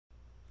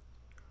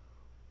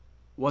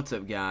What's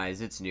up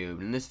guys, it's Noob.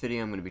 In this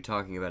video I'm going to be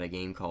talking about a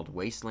game called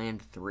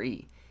Wasteland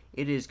 3.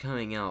 It is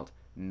coming out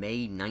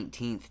May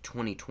 19th,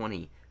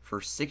 2020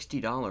 for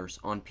 $60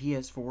 on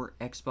PS4,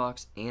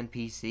 Xbox, and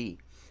PC.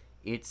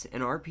 It's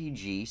an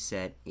RPG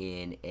set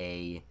in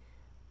a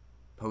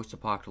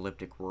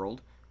post-apocalyptic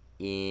world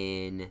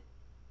in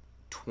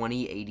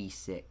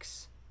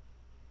 2086.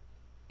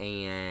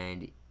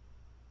 And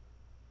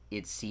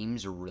it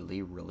seems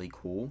really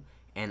cool,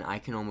 and I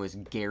can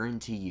almost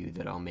guarantee you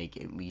that I'll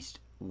make at least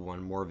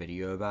one more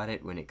video about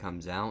it when it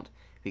comes out,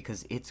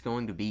 because it's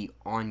going to be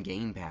on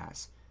Game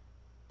Pass.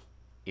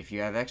 If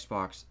you have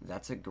Xbox,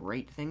 that's a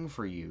great thing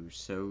for you.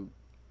 So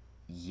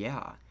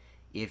yeah,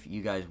 if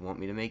you guys want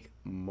me to make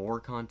more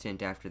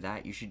content after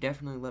that, you should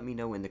definitely let me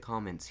know in the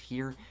comments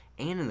here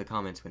and in the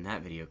comments when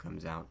that video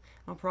comes out.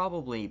 I'll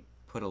probably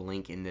put a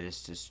link in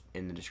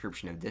the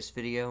description of this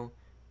video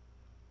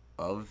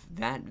of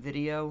that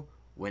video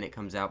when it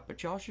comes out,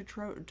 but y'all should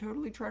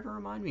totally try to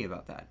remind me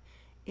about that.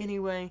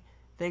 Anyway,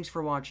 thanks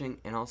for watching,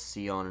 and I'll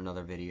see you on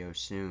another video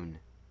soon.